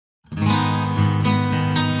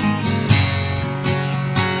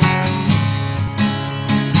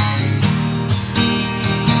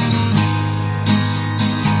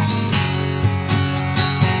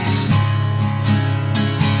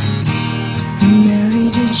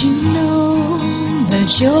Did you know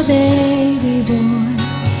that your baby boy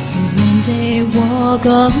would one day walk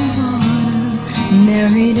on water?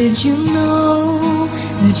 Mary, did you know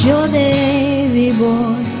that your baby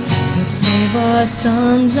boy would save our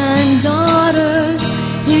sons and daughters?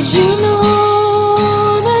 Did you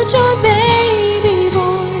know that your baby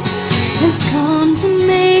boy has come to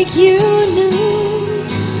make you new?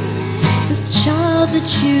 This child that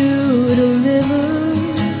you deliver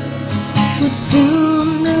would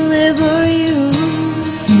soon deliver you.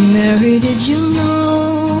 Mary, did you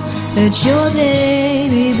know that your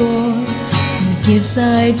baby boy would give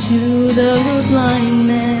sight to the blind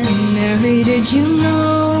man? Mary, did you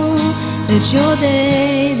know that your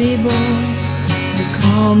baby boy would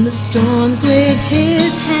calm the storms with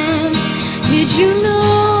his hand? Did you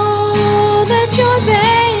know that your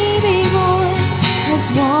baby boy has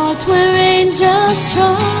walked where angels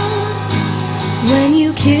trod? When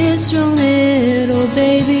you kiss your little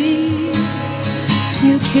baby,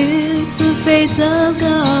 you kiss the face of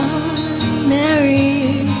God.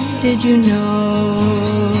 Mary, did you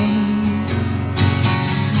know?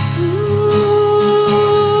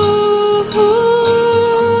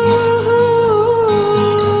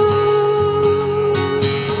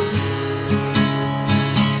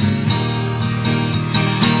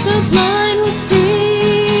 The blind will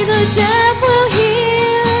see, the deaf will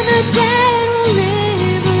hear, the dead will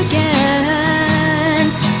live again.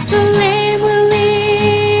 The lame will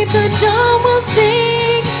leap, the dumb will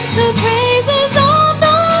speak, the praises of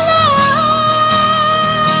the Lord.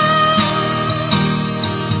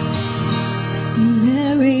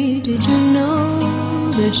 Mary, did you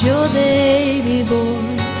know that your baby boy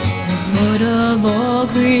is Lord of all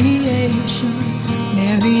creation?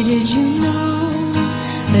 Mary, did you know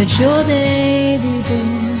that your baby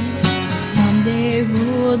boy someday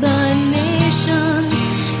rule the nations?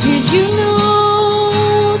 Did you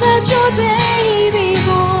know that your baby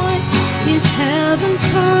boy is heaven's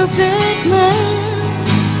perfect man?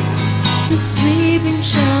 The sleeping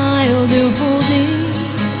child you're holding